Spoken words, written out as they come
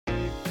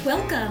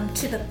Welcome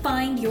to the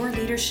Find Your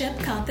Leadership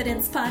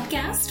Confidence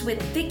podcast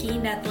with Vicki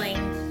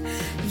Nedling.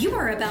 You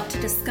are about to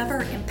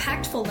discover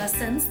impactful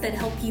lessons that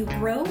help you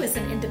grow as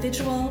an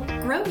individual,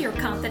 grow your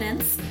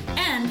confidence,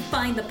 and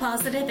find the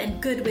positive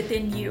and good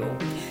within you,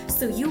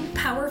 so you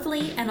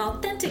powerfully and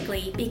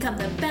authentically become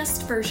the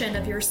best version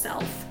of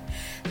yourself.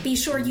 Be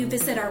sure you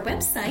visit our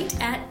website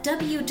at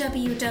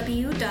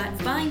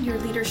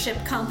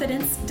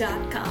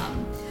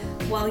www.findyourleadershipconfidence.com.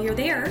 While you're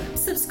there,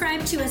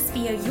 subscribe to us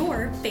via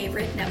your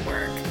favorite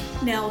network.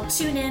 Now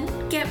tune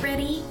in, get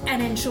ready,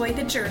 and enjoy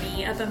the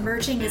journey of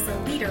emerging as a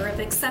leader of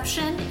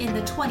exception in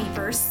the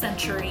 21st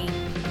century.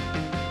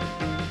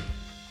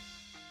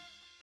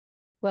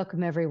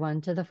 Welcome, everyone,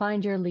 to the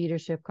Find Your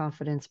Leadership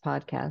Confidence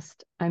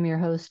podcast. I'm your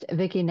host,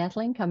 Vicki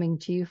Nedling, coming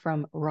to you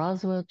from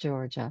Roswell,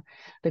 Georgia.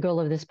 The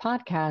goal of this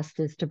podcast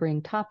is to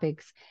bring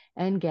topics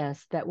and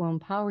guests that will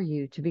empower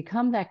you to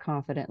become that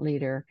confident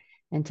leader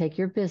and take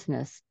your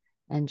business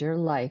and your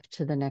life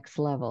to the next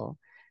level.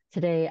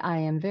 Today, I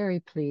am very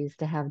pleased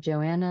to have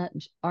Joanna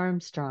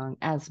Armstrong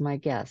as my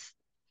guest.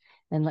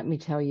 And let me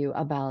tell you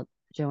about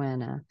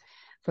Joanna.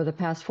 For the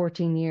past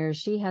 14 years,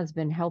 she has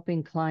been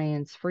helping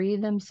clients free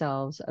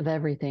themselves of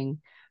everything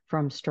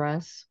from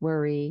stress,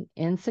 worry,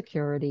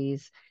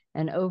 insecurities,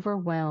 and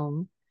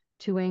overwhelm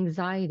to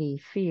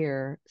anxiety,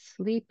 fear,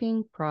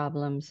 sleeping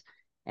problems,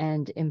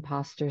 and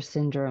imposter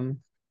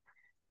syndrome.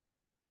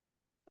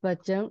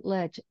 But don't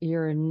let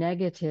your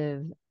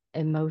negative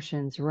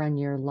emotions run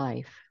your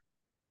life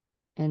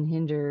and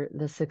hinder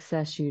the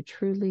success you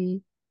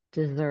truly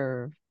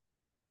deserve.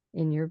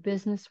 In your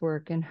business,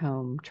 work, and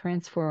home,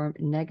 transform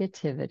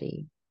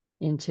negativity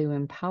into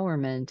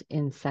empowerment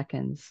in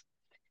seconds.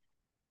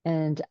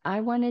 And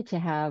I wanted to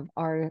have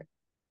our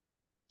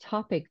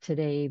topic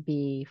today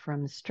be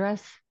from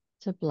stress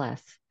to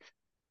blessed,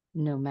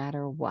 no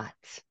matter what.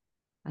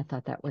 I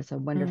thought that was a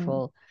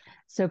wonderful.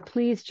 So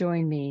please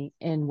join me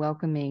in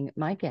welcoming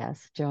my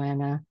guest,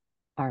 Joanna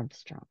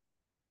Armstrong.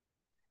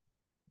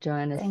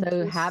 Joanna,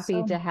 so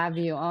happy to have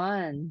you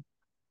on.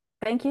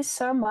 Thank you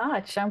so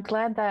much. I'm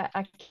glad that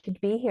I could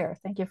be here.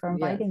 Thank you for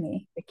inviting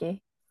me,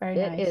 Vicki. Very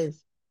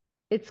nice.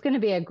 It's going to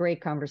be a great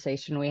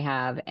conversation we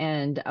have.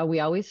 And we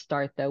always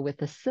start, though,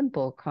 with a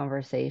simple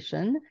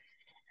conversation.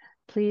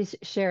 Please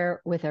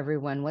share with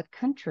everyone what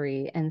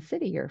country and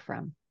city you're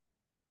from.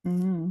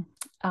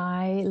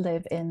 I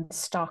live in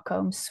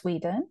Stockholm,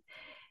 Sweden,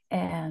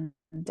 and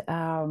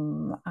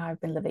I've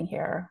been living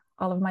here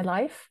all of my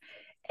life.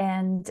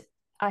 And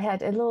I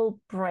had a little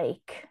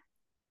break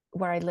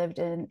where I lived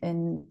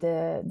in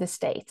the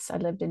States. I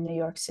lived in New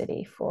York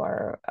City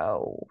for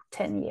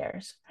 10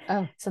 years.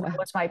 Oh, so that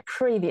was my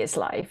previous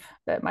life,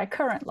 but my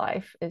current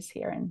life is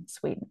here in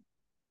Sweden.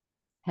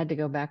 Had to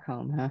go back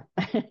home, huh?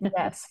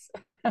 Yes.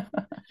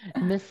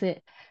 Miss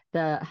it,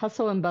 the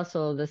hustle and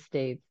bustle of the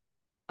States.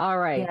 All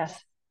right.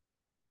 Yes.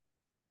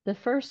 The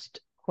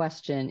first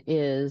question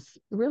is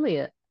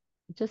really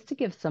just to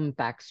give some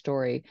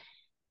backstory.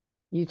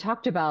 You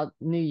talked about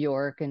New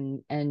York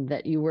and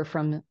that you were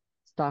from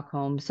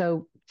Stockholm.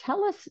 So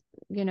tell us,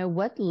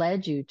 what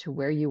led you to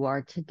where you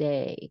are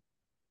today?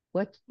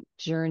 What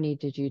journey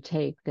did you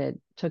take that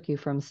took you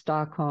from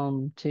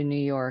Stockholm to New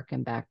York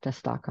and back to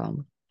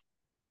Stockholm?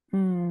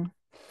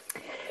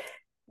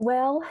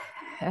 Well,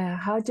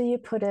 how do you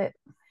put it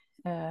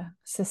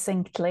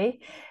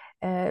succinctly?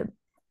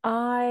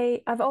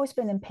 I've always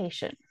been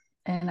impatient,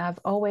 and I've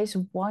always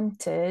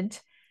wanted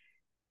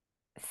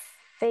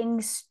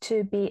things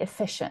to be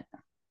efficient.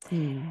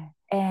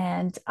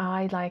 And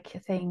I like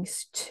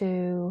things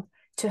to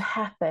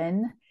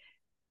happen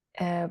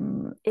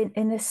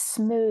in a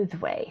smooth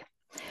way.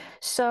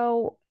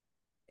 So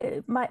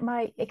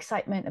my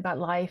excitement about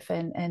life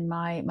and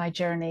my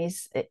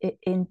journeys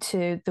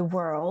into the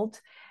world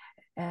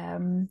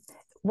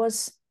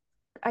was,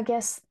 I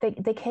guess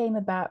they came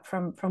about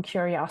from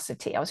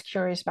curiosity. I was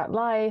curious about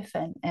life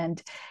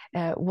and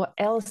what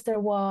else there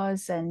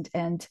was, and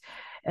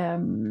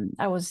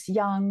I was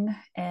young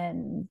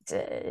and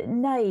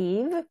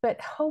naive,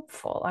 but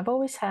hopeful. I've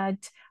always had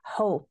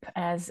hope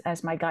as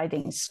my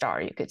guiding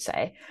star, you could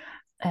say.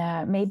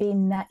 Maybe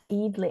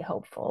naively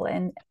hopeful.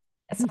 And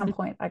at some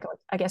point, I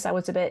guess I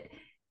was a bit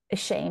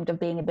ashamed of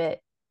being a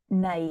bit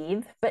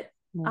naive, but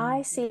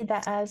I see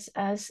that as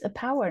a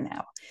power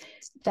now,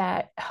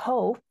 that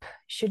hope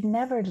should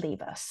never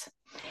leave us.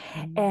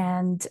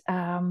 And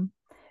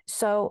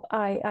so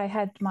I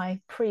had my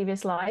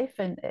previous life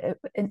and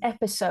an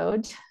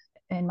episode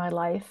in my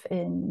life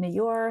in New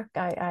York.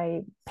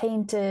 I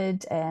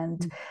painted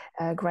and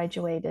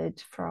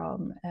graduated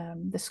from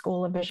the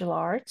School of Visual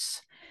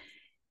Arts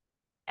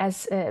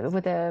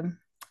with a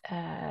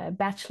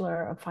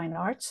Bachelor of Fine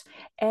Arts.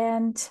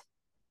 And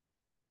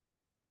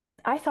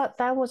I thought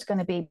that was going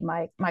to be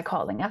my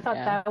calling. I thought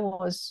that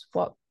was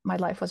what my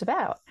life was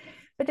about.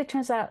 But it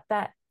turns out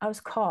that I was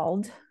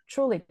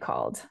truly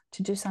called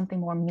to do something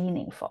more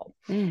meaningful.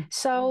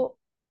 So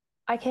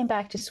I came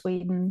back to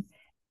Sweden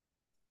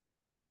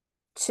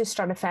to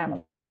start a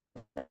family,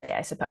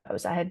 I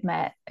suppose. I had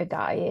met a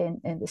guy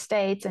in the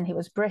States, and he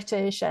was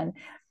British, and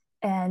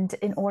And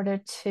in order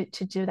to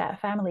do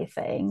that family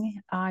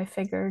thing, I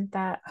figured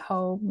that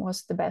home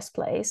was the best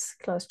place,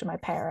 close to my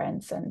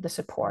parents and the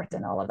support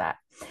and all of that.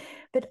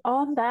 But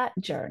on that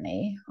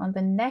journey, on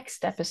the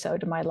next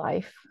episode of my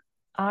life,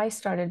 I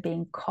started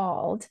being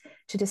called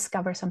to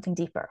discover something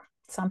deeper,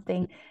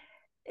 something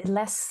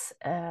less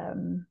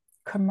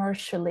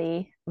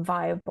commercially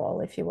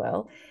viable, if you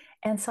will,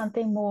 and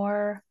something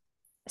more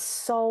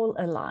soul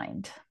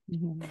aligned.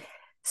 Mm-hmm.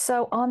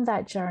 So on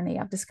that journey,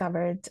 I've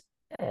discovered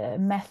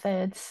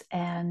methods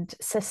and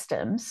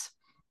systems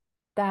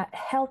that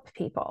help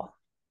people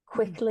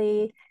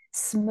quickly,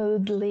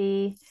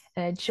 smoothly,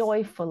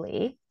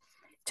 joyfully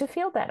to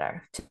feel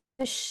better,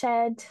 to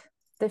shed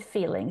the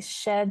feelings,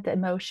 shed the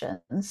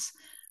emotions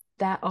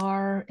that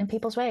are in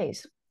people's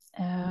ways.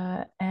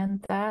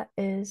 And that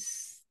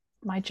is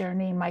my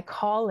journey, my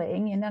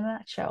calling in a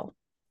nutshell.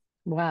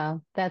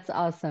 Wow, that's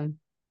awesome.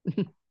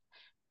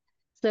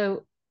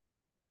 So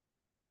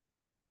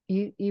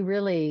you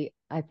really,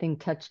 I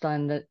think, touched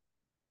on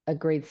a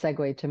great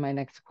segue to my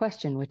next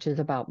question, which is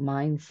about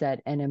mindset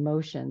and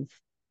emotions,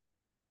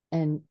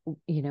 and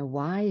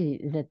why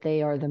that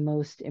they are the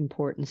most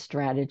important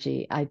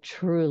strategy. I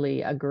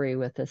truly agree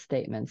with this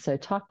statement. So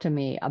talk to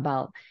me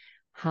about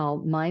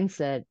how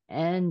mindset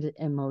and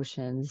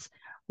emotions,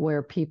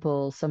 where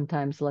people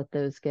sometimes let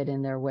those get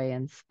in their way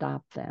and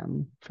stop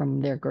them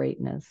from their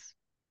greatness.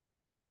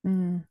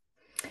 Mm.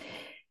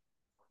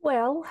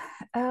 Well,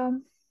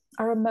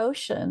 our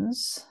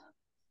emotions,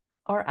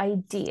 our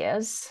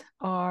ideas,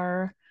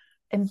 our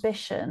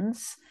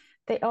ambitions,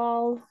 they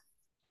all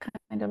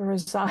kind of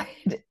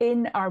reside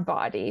in our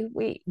body.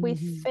 We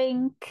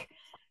think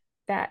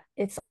that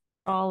it's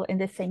all in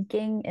the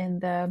thinking, in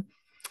the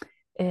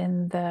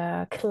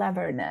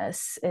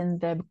cleverness, in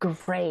the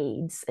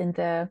grades, in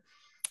the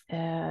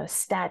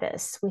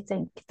status. We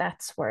think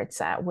that's where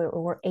it's at.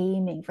 We're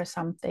aiming for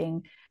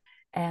something,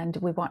 and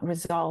we want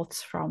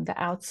results from the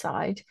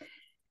outside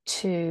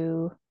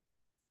to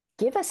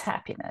give us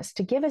happiness,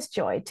 to give us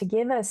joy, to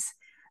give us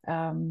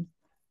a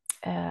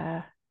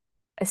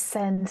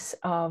sense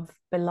of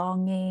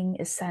belonging,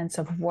 a sense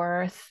of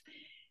worth.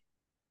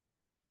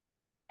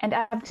 And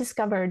I've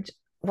discovered,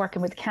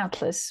 working with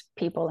countless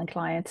people and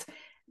clients,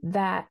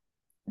 that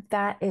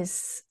that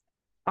is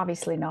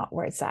obviously not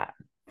where it's at.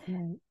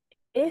 Right.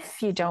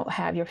 If you don't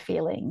have your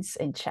feelings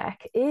in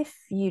check, if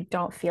you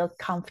don't feel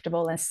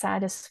comfortable and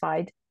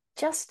satisfied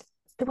just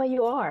the way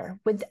you are,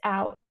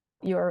 without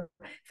your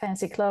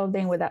fancy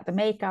clothing, without the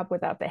makeup,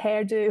 without the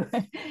hairdo,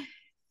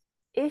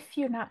 if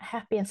you're not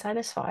happy and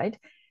satisfied,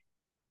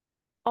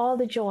 all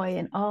the joy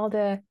and all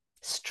the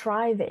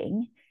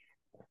striving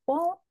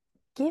won't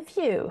give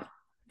you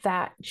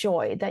that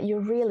joy that you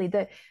really,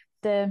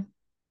 the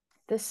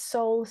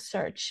soul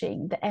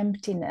searching, the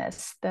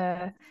emptiness,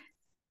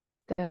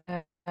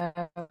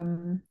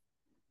 um,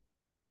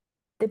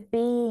 the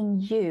being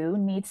you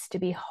needs to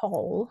be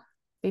whole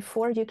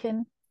before you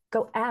can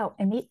go out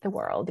and meet the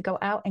world, go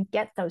out and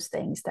get those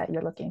things that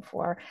you're looking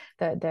for,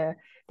 the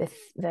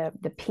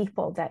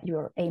people that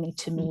you're aiming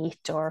to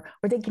meet, or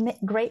the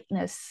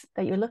greatness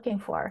that you're looking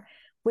for.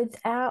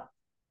 Without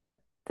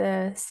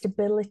the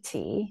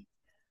stability,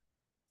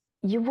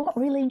 you won't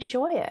really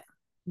enjoy it.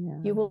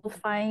 Yeah. You will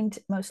find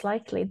most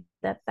likely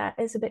that that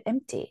is a bit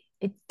empty.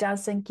 It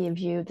doesn't give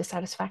you the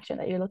satisfaction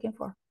that you're looking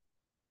for.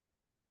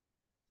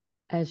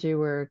 As you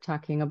were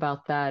talking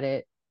about that,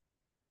 it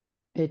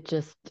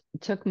just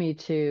took me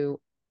to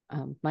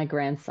my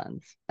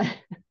grandsons.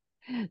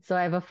 So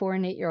I have a 4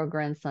 and 8-year-old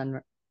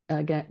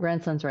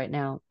grandsons right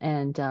now,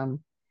 and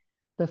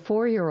the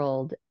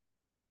 4-year-old,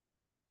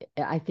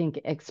 I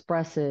think,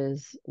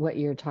 expresses what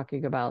you're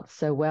talking about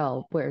so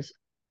well. Whereas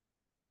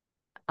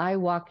I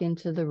walk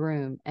into the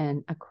room,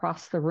 and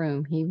across the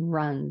room he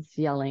runs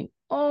yelling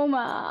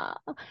 "Oma!"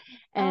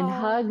 and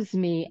hugs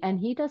me, and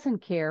he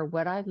doesn't care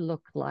what I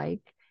look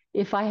like.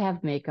 If I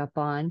have makeup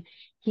on,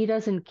 he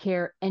doesn't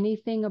care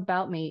anything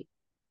about me.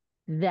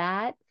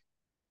 That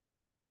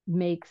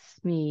makes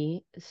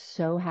me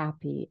so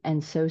happy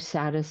and so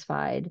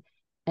satisfied,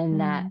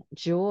 and that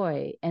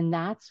joy. And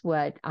that's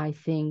what I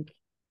think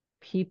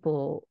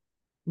people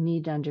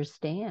need to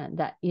understand,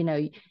 that,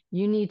 you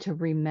need to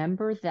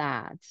remember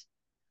that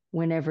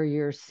whenever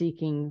you're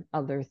seeking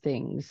other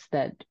things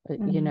that,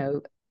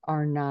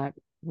 are not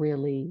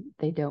really,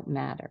 they don't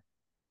matter,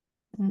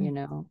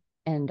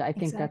 and I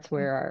think that's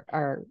where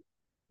our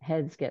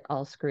heads get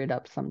all screwed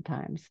up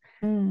sometimes.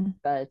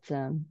 But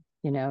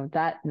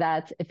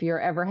that's, if you're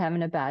ever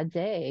having a bad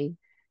day,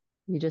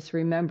 you just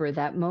remember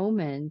that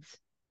moment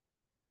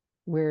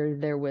where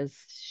there was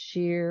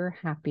sheer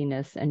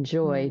happiness and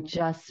joy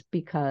just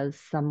because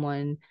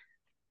someone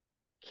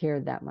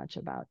cared that much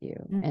about you.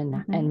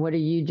 And what are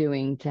you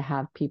doing to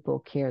have people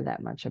care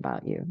that much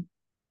about you?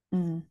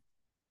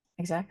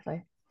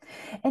 Exactly.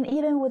 And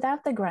even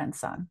without the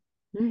grandson,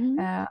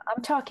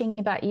 I'm talking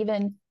about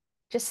even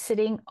just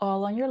sitting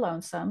all on your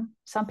lonesome.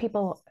 Some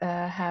people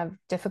have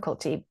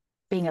difficulty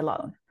being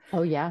alone.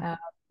 Oh, yeah.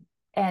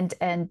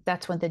 And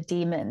that's when the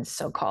demons,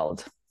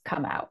 so-called,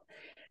 come out.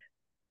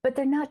 but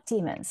they're not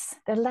demons.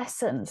 They're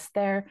lessons.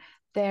 They're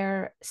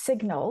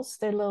signals.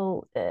 They're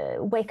little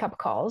wake-up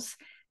calls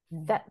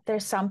that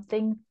there's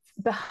something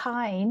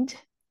behind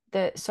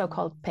the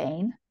so-called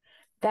pain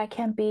that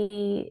can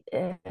be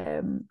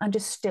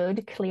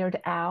understood, cleared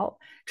out,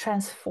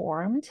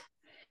 transformed.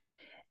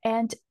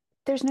 And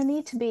there's no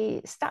need to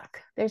be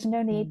stuck. There's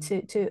no need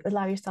to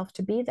allow yourself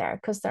to be there,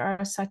 because there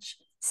are such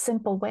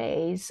simple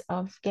ways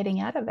of getting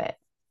out of it.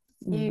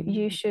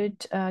 You should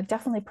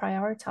definitely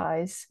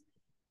prioritize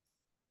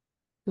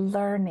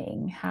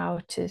learning how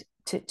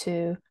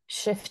to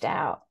shift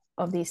out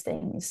of these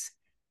things,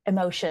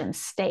 emotions,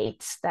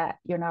 states that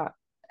you're not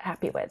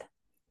happy with,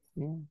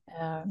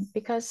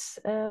 because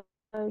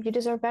you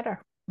deserve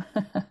better.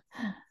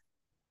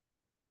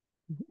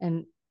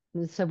 And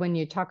so when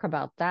you talk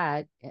about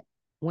that,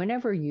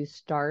 whenever you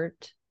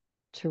start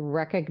to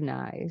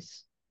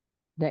recognize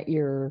that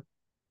you're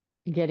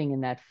getting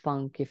in that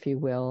funk, if you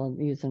will,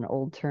 use an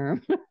old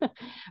term,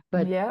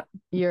 but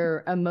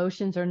your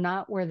emotions are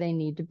not where they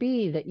need to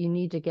be, that you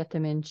need to get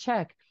them in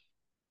check.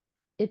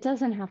 It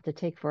doesn't have to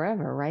take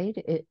forever, right?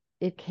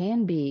 It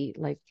can be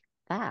like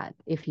that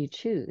if you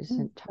choose.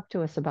 And talk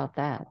to us about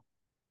that.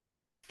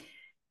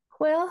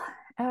 Well,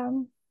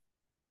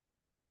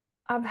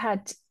 I've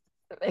had,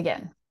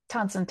 again,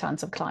 tons and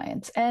tons of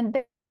clients, and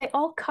they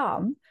all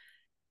come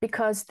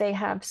because they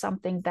have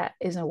something that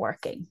isn't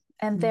working,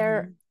 and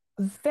they're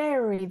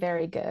very,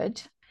 very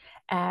good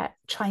at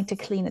trying to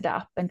clean it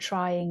up and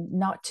trying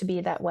not to be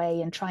that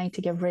way and trying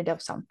to get rid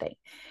of something.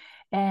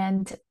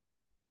 And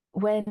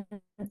when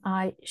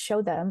I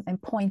show them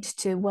and point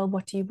to, well,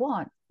 what do you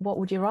want? What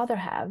would you rather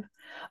have?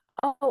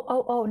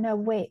 Oh, no,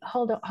 wait,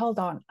 hold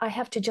on. I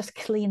have to just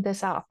clean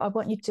this up. I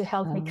want you to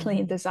help me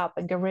clean this up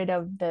and get rid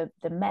of the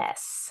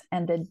mess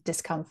and the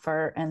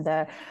discomfort and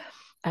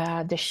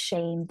the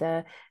shame,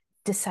 the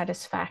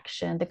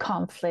dissatisfaction, the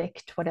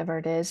conflict, whatever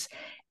it is.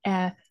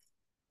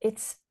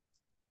 It's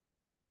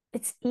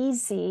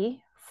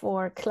easy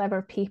for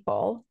clever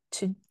people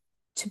to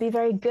be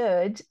very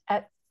good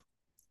at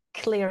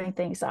clearing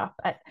things up,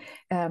 at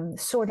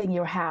sorting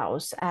your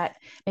house, at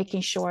making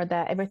sure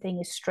that everything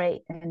is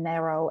straight and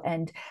narrow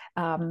and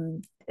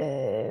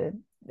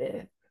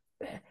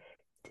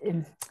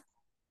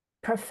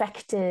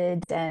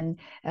perfected and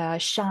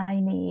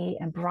shiny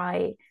and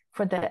bright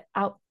for the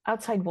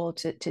outside world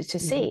to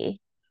see.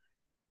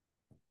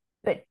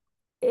 But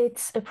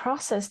it's a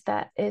process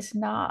that is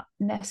not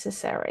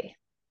necessary.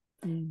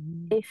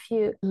 If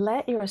you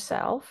let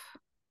yourself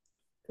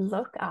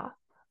look up,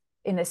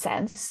 in a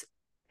sense,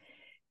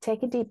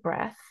 take a deep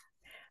breath,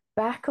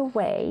 back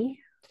away.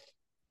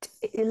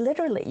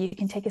 Literally, you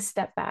can take a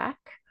step back,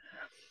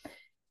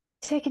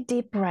 take a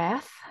deep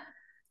breath.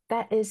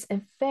 That is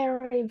a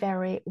very,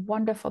 very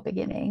wonderful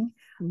beginning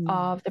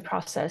of the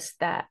process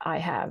that I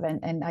have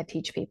and I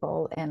teach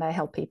people and I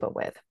help people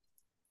with.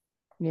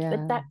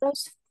 But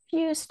those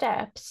few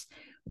steps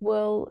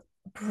will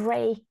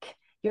break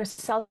your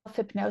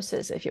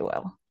self-hypnosis, if you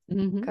will,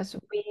 because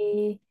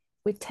we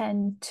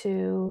tend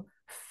to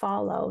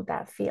follow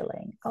that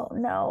feeling. Oh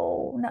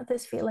no, not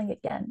this feeling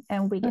again.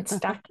 And we get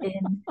stuck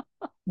in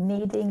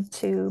needing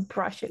to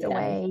brush it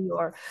away,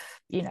 or,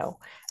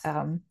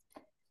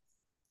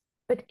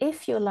 but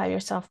if you allow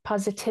yourself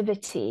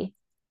positivity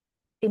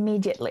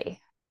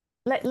immediately,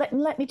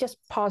 let me just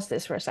pause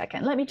this for a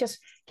second. Let me just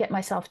get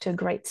myself to a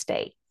great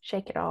state,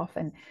 shake it off.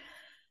 And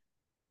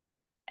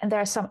there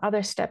are some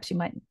other steps you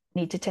might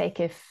need to take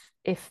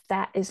if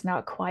that is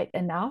not quite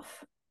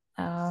enough,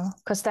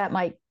 because that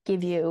might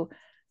give you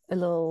a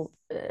little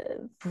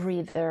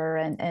breather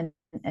and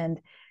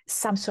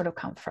some sort of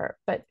comfort.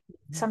 But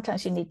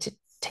sometimes you need to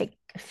take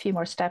a few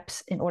more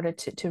steps in order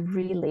to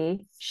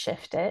really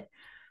shift it.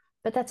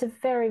 But that's a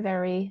very,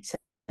 very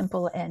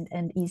simple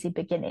and easy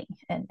beginning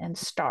and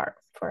start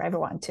for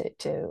everyone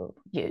to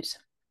use.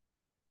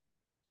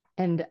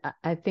 And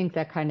I think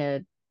that kind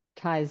of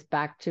ties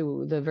back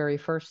to the very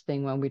first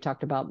thing when we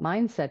talked about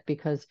mindset,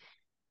 because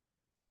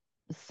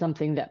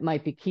something that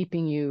might be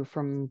keeping you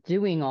from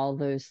doing all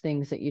those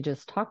things that you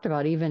just talked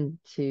about, even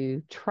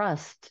to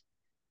trust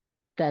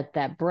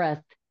that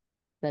breath,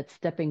 that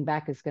stepping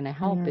back is going to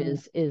help,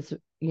 is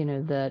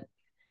that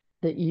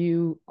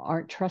you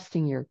aren't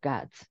trusting your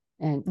guts.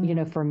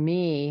 And for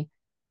me,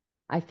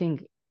 I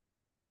think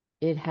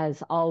it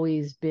has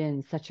always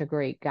been such a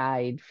great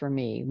guide for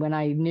me. When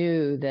I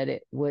knew that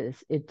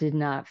it did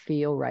not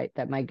feel right,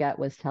 that my gut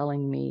was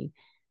telling me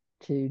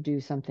to do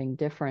something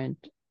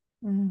different,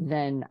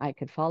 then I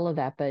could follow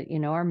that. But,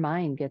 our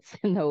mind gets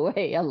in the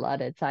way a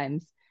lot of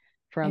times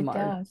from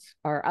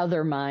our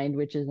other mind,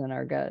 which is in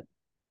our gut.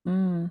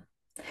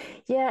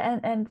 Yeah.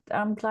 And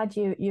I'm glad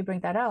you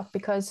bring that up,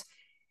 because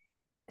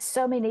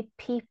so many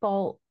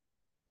people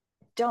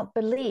don't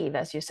believe,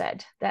 as you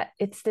said, that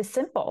it's this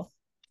simple.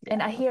 And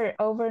I hear it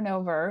over and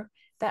over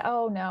that,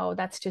 oh no,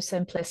 that's too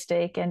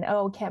simplistic, and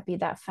oh, it can't be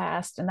that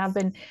fast. And I've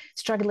been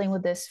struggling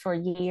with this for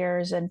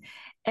years. And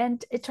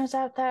it turns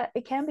out that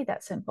it can be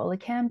that simple.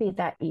 It can be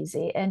that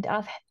easy. And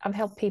I've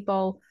helped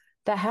people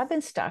that have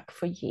been stuck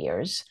for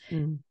years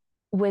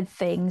with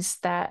things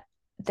that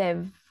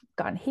they've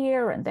gone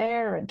here and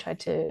there and tried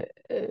to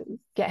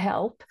get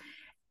help.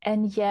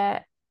 And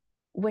yet,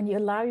 when you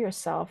allow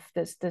yourself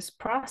this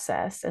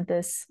process and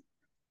this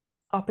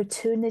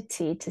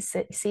opportunity to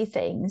see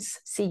things,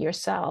 see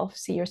yourself,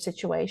 see your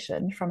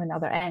situation from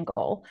another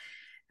angle,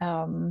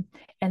 and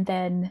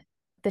then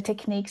the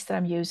techniques that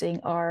I'm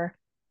using are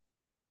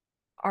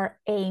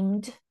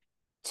aimed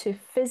to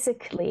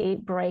physically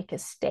break a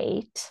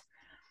state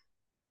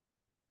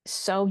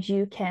so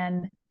you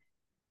can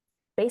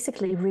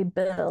basically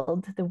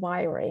rebuild the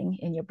wiring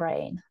in your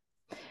brain.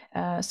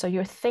 So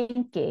your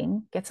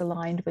thinking gets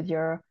aligned with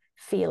your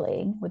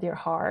feeling, with your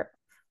heart.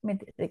 I mean,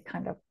 it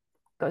kind of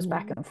goes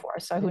back and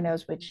forth. So who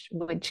knows which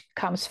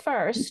comes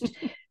first?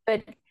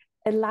 But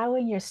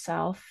allowing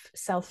yourself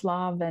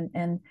self-love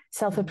and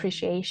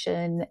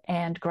self-appreciation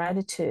and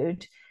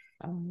gratitude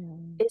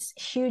is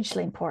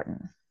hugely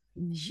important.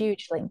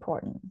 Hugely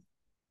important.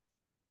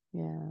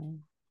 Yeah.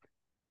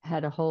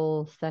 Had a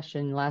whole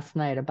session last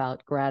night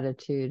about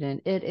gratitude,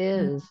 and it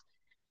is,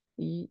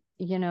 you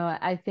know,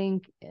 I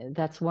think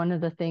that's one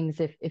of the things,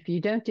 if you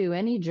don't do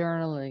any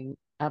journaling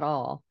at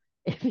all,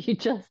 if you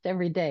just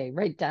every day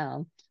write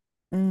down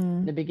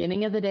the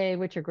beginning of the day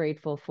what you're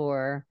grateful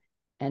for,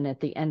 and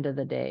at the end of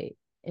the day,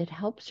 it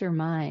helps your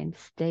mind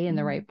stay in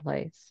the right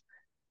place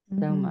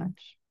so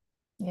much.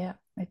 Yeah,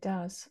 it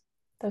does.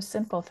 Those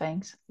simple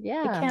things.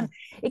 Yeah.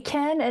 It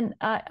can, and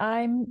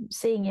I'm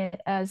seeing it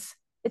as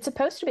it's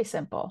supposed to be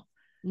simple.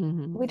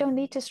 We don't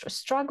need to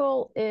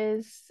struggle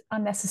is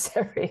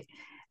unnecessary.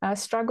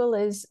 Struggle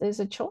is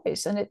a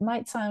choice, and it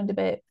might sound a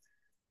bit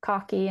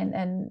cocky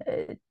and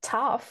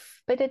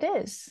tough, but it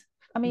is.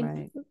 I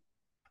mean,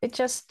 it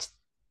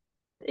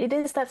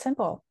is that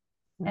simple.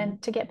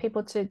 And to get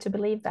people to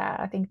believe that,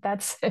 I think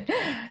that's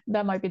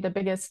that might be the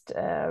biggest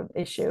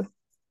issue.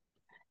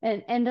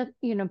 And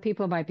you know,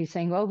 people might be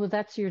saying, "Oh, well,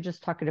 that's you're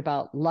just talking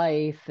about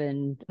life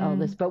and all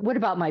this." But what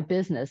about my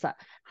business?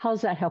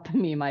 How's that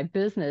helping me in my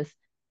business?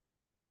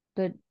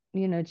 But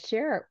you know,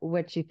 share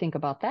what you think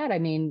about that. I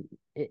mean,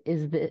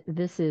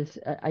 this is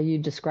you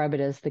describe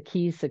it as the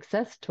key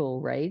success tool,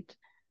 right?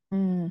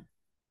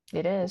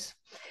 It is,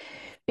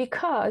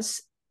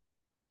 because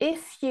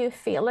if you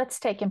feel, let's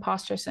take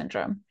imposter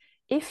syndrome.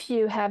 If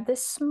you have the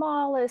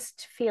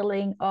smallest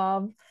feeling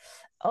of,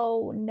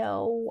 oh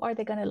no, are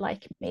they going to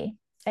like me?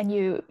 And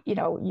you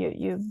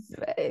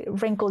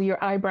wrinkle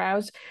your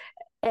eyebrows,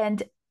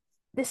 and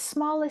the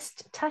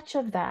smallest touch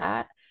of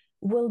that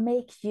will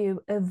make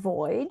you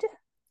avoid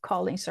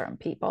calling certain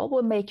people,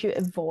 will make you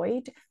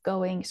avoid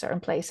going certain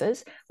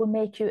places, will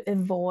make you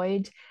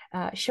avoid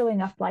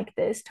showing up like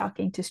this,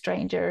 talking to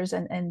strangers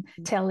and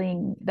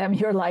telling them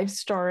your life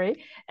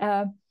story.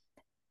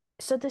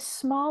 So the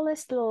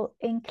smallest little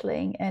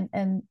inkling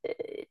and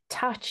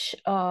touch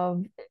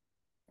of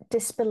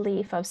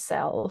disbelief of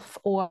self,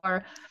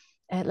 or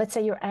let's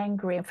say you're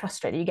angry and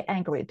frustrated, you get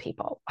angry with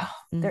people. Oh,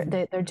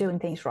 they're doing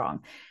things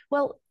wrong.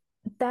 Well,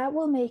 that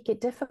will make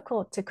it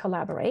difficult to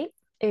collaborate.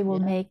 It will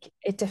make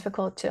it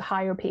difficult to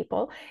hire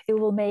people. It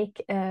will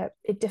make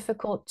it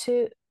difficult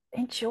to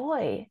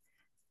enjoy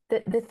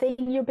the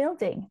thing you're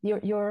building,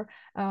 your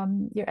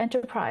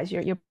enterprise,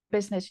 your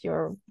business,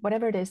 your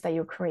whatever it is that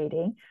you're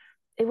creating.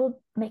 It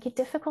will make it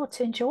difficult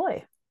to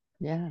enjoy.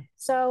 Yeah.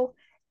 So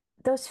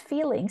those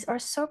feelings are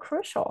so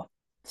crucial,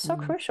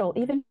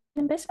 even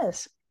in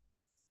business.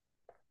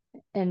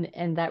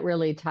 And that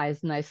really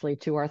ties nicely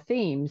to our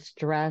theme: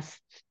 stress,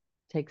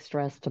 take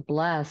stress to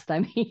blessed. I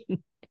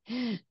mean,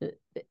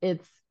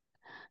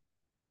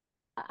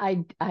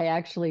 I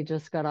actually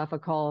just got off a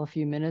call a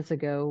few minutes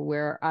ago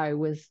where I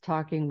was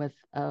talking with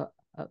a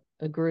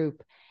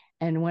group,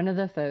 and one of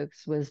the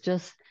folks was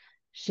just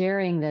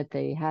sharing that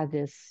they had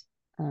this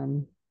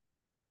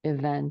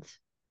event,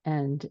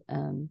 and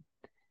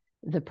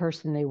the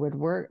person they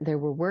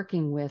were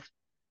working with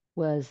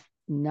was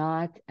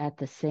not at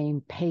the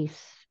same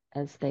pace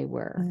as they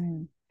were.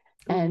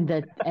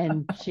 And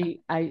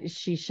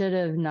she should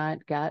have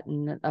not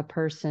gotten a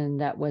person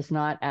that was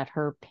not at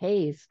her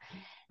pace.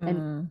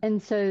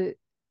 And so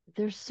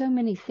there's so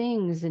many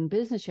things in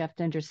business you have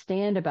to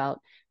understand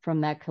about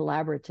from that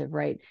collaborative,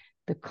 right?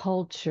 The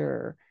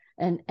culture,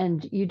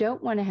 and you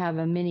don't want to have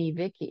a mini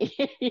Vicky,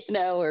 you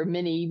know, or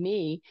mini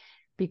me,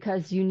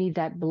 because you need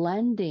that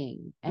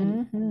blending.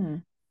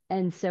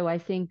 And so I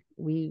think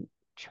we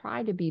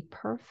try to be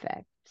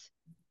perfect,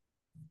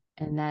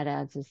 and that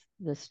adds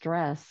the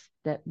stress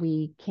that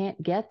we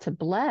can't get to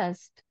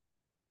blessed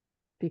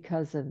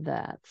because of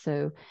that.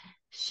 So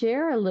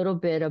share a little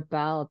bit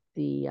about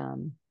the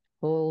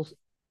whole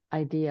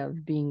idea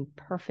of being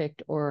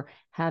perfect, or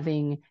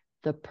having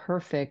the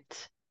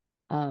perfect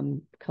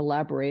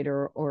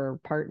collaborator or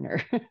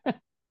partner.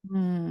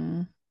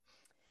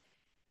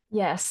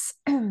 Yes,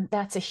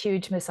 that's a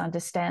huge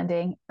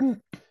misunderstanding,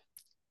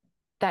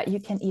 that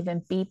you can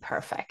even be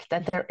perfect,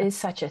 that there is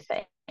such a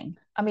thing.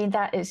 I mean,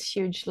 that is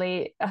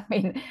hugely,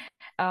 I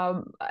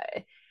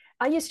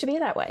used to be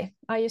that way.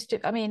 I used to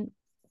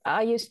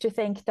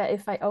think that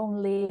if I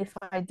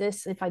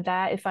this, if I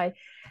that,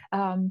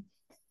 and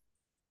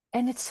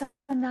it's so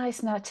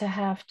nice not to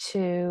have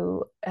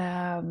to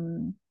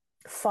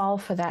fall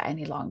for that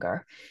any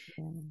longer.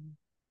 Mm.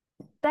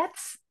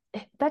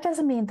 That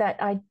doesn't mean that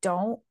I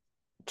don't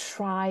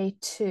try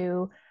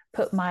to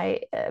put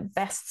my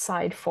best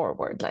side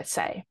forward, let's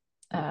say.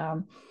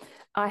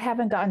 I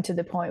haven't gotten to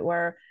the point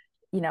where,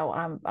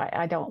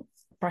 I don't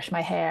brush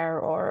my hair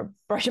or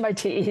brush my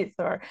teeth,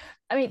 or,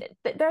 I mean,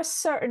 there's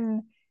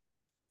certain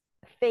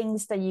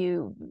things that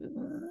you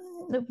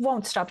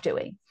won't stop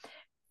doing.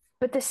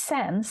 But the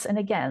sense, and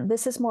again,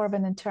 this is more of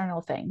an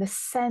internal thing, the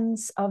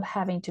sense of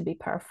having to be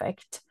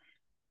perfect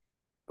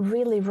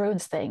really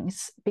ruins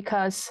things,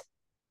 because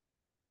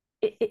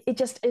it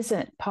just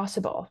isn't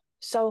possible.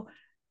 So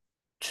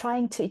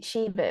trying to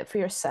achieve it for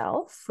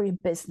yourself, for your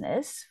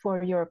business,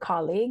 for your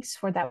colleagues,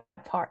 for that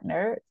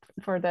partner,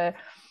 for the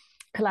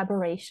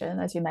collaboration,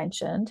 as you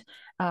mentioned,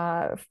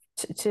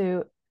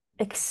 to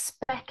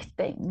expect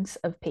things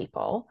of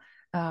people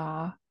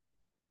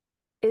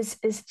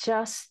is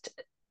just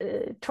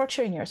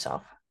torturing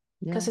yourself,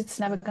 because it's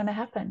never going to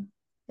happen.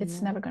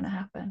 It's never going to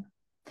happen.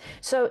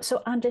 So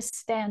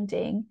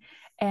understanding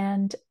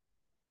and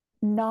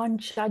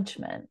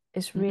non-judgment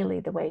is really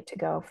the way to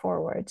go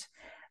forward.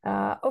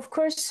 Of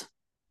course,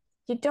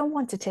 you don't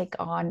want to take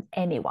on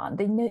anyone.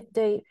 They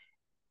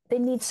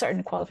need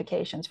certain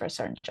qualifications for a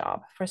certain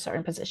job, for a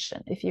certain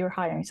position. If you're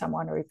hiring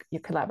someone or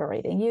you're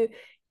collaborating, you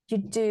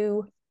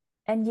do,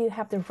 and you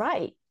have the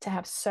right to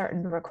have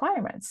certain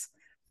requirements.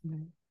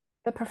 Mm-hmm.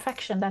 The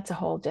perfection, that's a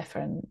whole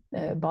different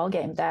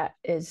ballgame. That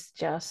is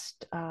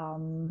just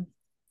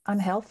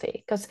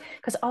unhealthy, because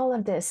all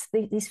of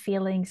these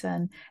feelings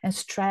and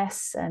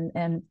stress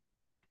and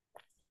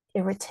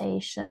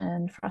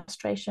irritation,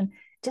 frustration,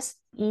 just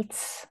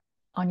eats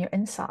on your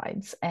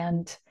insides.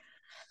 And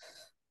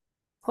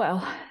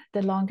well,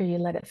 the longer you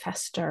let it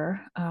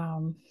fester,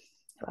 well,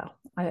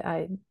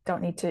 I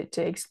don't need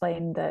to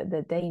explain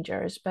the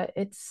dangers, but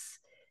it's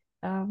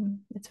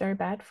very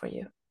bad for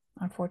you,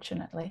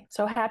 unfortunately.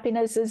 So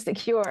happiness is the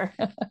cure.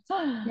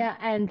 Yeah,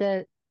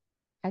 and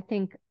I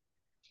think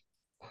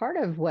part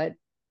of what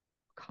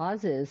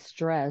causes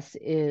stress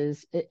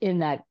is in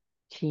that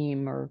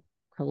team or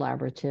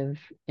collaborative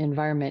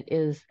environment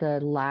is the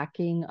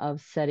lacking of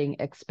setting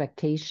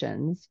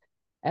expectations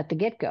at the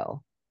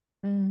get-go.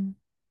 Mm.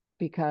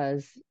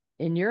 Because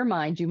in your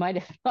mind, you might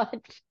have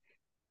thought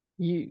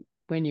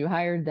when you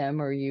hired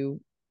them or you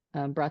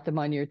brought them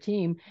on your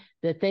team,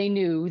 that they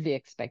knew the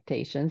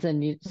expectations,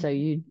 and so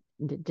you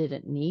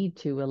didn't need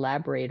to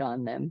elaborate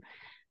on them.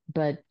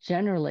 But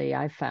generally,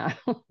 I found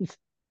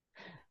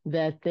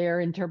that their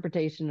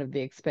interpretation of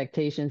the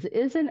expectations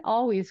isn't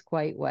always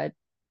quite what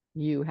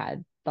you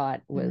had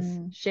thought was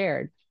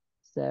shared.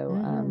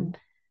 So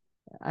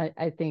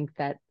I think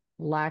that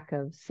lack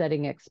of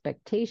setting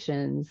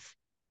expectations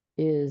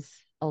is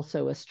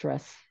also a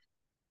stress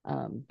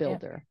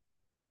builder.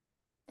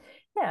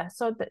 Yeah.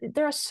 So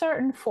there are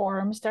certain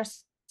forms,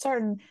 there's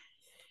certain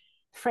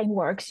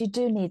frameworks you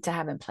do need to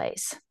have in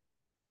place,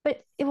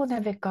 but it will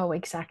never go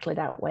exactly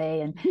that way.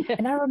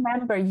 And I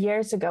remember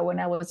years ago when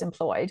I was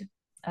employed,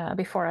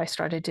 before I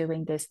started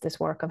doing this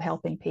work of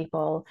helping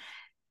people,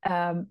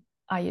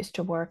 I used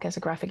to work as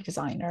a graphic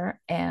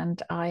designer,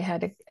 and I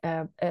had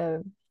a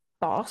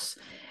boss,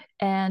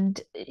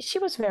 and she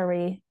was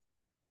very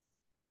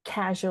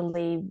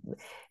casually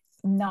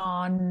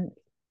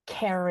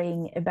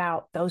non-caring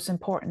about those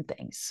important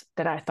things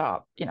that I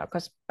thought,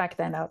 because back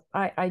then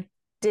I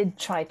did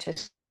try to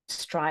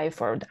strive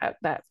for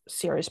that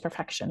serious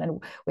perfection,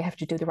 and we have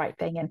to do the right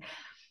thing.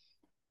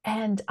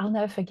 And I'll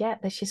never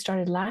forget that she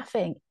started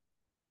laughing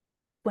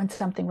when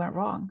something went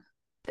wrong.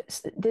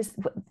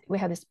 We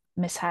had this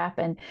mishap,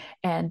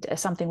 and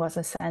something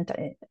wasn't sent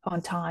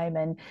on time,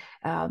 and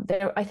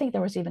I think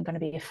there was even going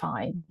to be a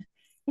fine.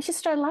 And she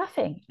started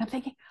laughing. I'm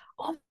thinking,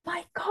 oh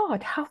my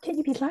God, how can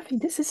you be laughing?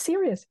 This is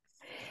serious.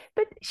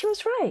 But she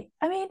was right.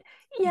 I mean,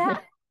 yeah,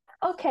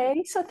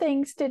 okay, so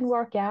things didn't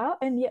work out,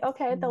 and yeah,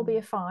 okay, there'll be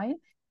a fine.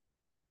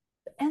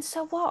 And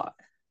so what?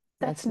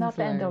 That's not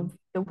the end of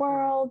the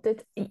world.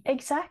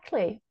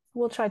 Exactly.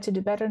 We'll try to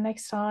do better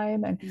next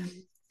time. And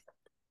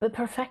the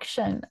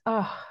perfection,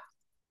 oh,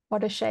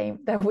 what a shame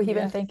that we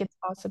even think it's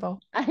possible.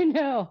 I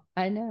know.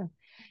 And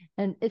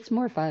it's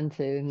more fun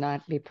to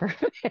not be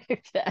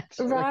perfect,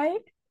 actually.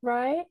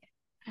 Right.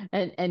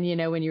 And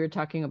when you were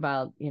talking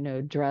about,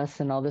 dress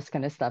and all this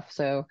kind of stuff.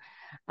 So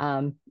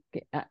I'm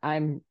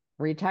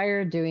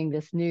retired, doing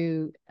this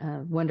new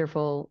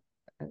wonderful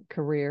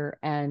career,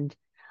 and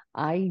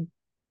I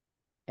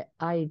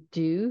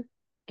do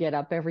get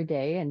up every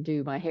day and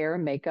do my hair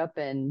and makeup,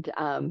 and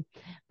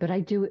but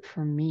I do it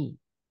for me.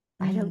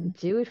 I don't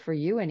do it for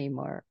you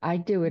anymore. I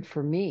do it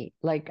for me.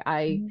 Like,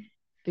 I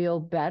feel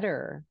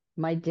better.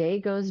 My day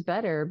goes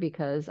better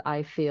because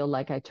I feel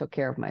like I took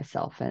care of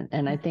myself.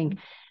 And I think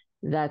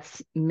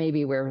that's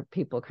maybe where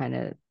people kind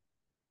of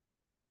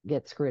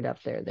get screwed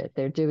up there, that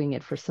they're doing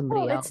it for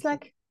somebody else. It's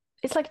like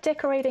it's like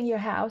decorating your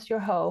house, your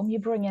home. You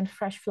bring in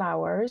fresh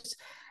flowers.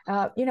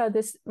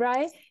 This,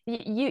 right?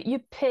 You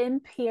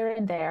pimp here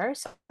and there.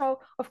 So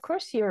of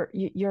course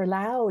you're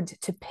allowed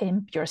to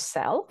pimp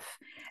yourself.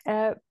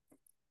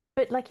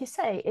 But like you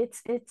say,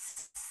 it's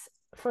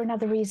for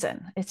another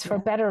reason. It's for a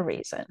better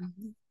reason.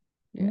 Mm-hmm.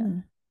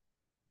 Yeah.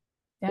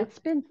 Yeah.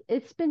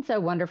 It's been so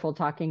wonderful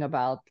talking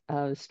about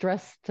from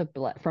stress to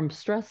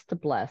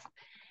blessed.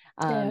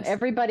 Yes.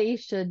 Everybody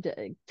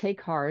should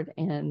take heart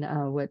in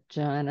what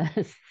Joanna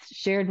has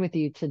shared with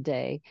you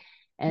today.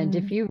 And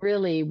if you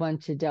really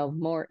want to delve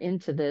more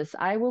into this,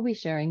 I will be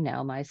sharing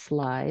now my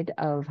slide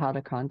of how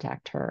to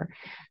contact her.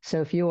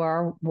 So if you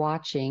are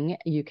watching,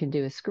 you can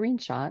do a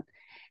screenshot.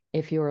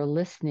 If you're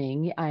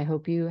listening, I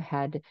hope you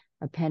had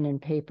a pen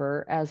and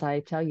paper, as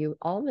I tell you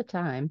all the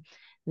time,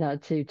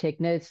 to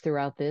take notes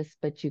throughout this,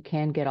 but you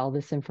can get all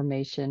this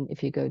information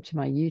if you go to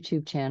my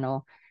YouTube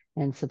channel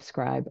and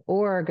subscribe,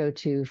 or go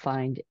to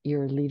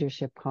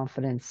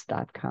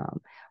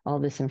findyourleadershipconfidence.com. All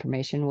this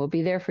information will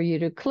be there for you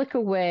to click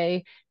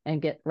away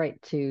and get right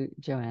to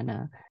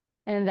Joanna.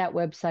 And that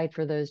website,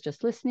 for those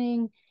just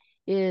listening,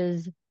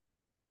 is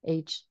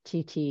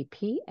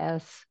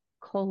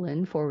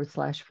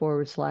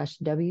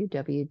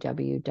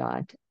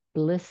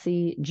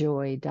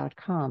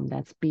https://www.blissyjoy.com.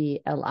 That's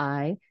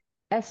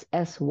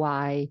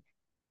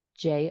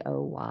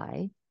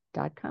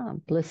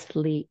BLISSYJOY.com.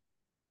 blisslyjoy.com.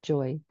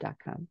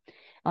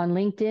 On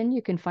LinkedIn,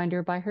 you can find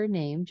her by her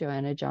name,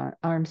 Joanna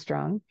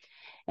Armstrong.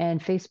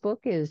 And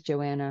Facebook is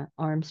Joanna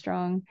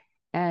Armstrong.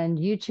 And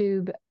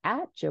YouTube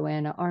at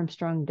Joanna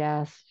Armstrong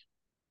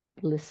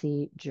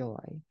Blissy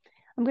Joy.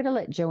 I'm going to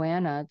let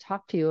Joanna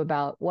talk to you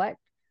about what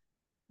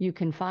you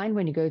can find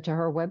when you go to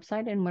her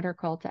website and what her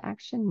call to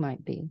action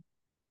might be.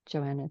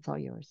 Joanna, it's all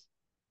yours.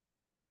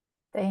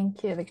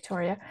 Thank you,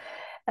 Victoria.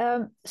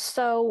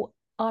 So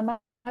on my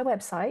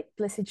website,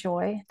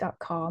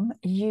 blissyjoy.com,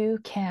 you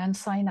can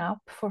sign up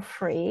for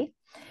free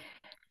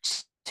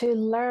to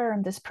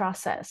learn this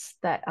process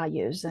that I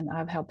use and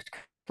I've helped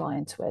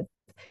clients with.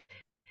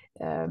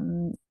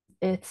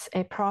 It's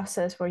a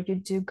process where you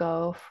do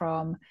go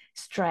from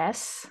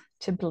stress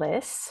to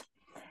bliss.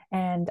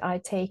 And I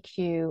take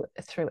you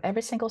through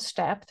every single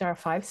step. There are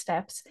 5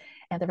 steps,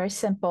 and they're very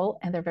simple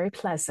and they're very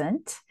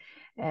pleasant,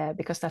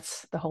 because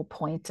that's the whole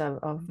point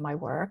of my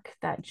work,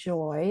 that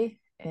joy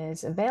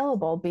is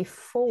available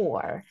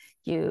before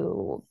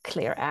you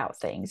clear out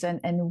things.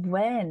 And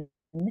when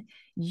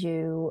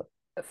you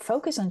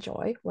focus on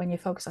joy, when you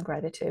focus on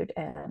gratitude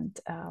and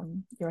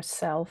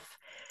yourself,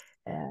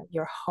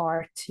 your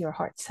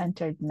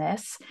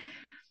heart-centeredness,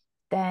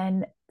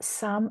 then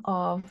some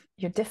of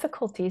your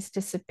difficulties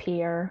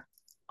disappear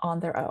on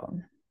their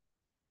own.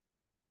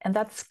 And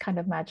that's kind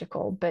of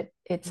magical, but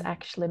it's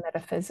actually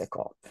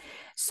metaphysical.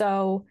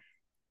 So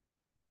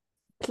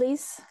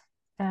please,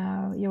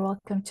 you're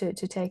welcome to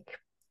take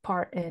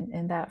part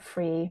in that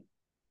free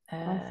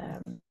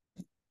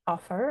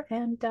offer.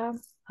 And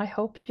I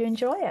hope you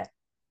enjoy it.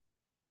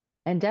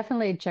 And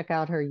definitely check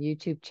out her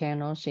YouTube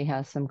channel. She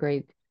has some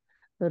great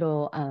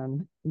little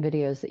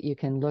videos that you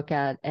can look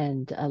at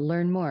and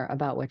learn more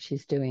about what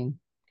she's doing.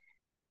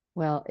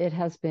 Well, it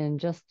has been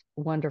just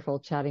wonderful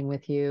chatting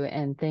with you,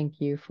 and thank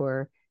you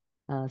for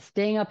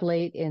staying up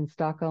late in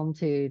Stockholm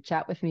to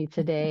chat with me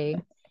today.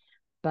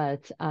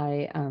 But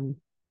I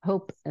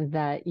hope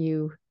that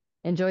you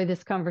enjoy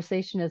this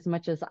conversation as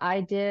much as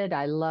I did.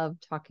 I love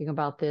talking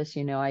about this.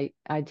 You know, I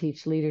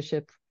teach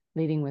leadership,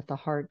 leading with the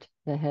heart,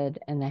 the head,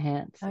 and the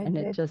hands.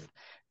 It's just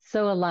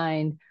so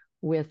aligned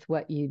with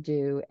what you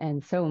do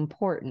and so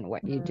important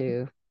what you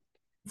do.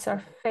 It's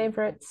our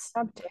favorite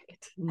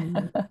subject.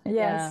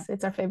 Yes,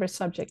 it's our favorite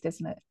subject,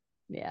 isn't it?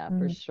 Yeah,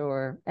 for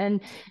sure.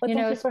 And well, thank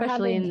you for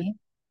especially having me.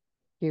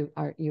 You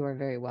are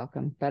very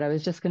welcome. But I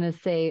was just going to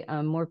say,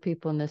 more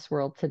people in this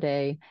world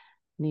today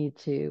need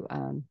to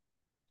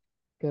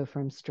go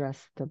from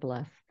stress to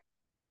blessed.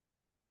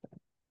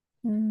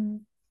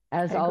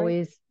 As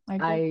always,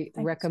 I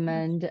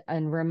recommend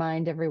and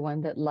remind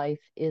everyone that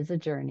life is a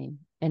journey,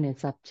 and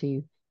it's up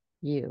to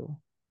you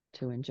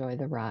to enjoy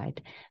the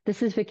ride.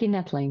 This is Vicki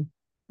Nettling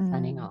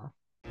signing off.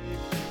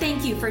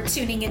 Thank you for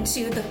tuning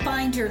into the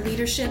Find Your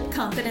Leadership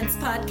Confidence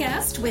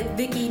podcast with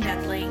Vicki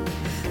Nettling,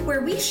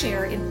 where we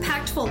share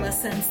impactful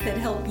lessons that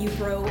help you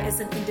grow as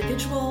an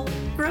individual,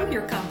 grow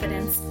your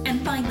confidence,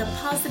 and find the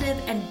positive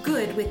and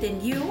good within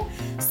you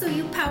so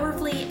you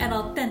powerfully and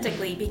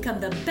authentically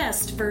become the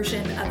best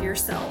version of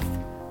yourself.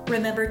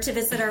 Remember to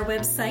visit our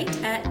website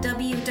at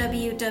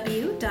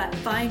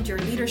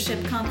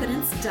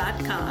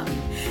www.findyourleadershipconfidence.com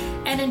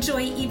and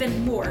enjoy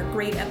even more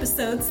great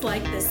episodes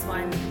like this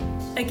one.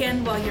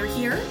 Again, while you're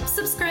here,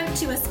 subscribe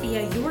to us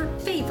via your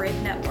favorite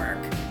network.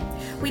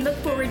 We look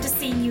forward to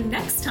seeing you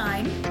next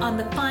time on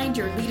the Find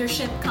Your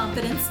Leadership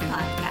Confidence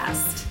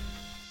podcast.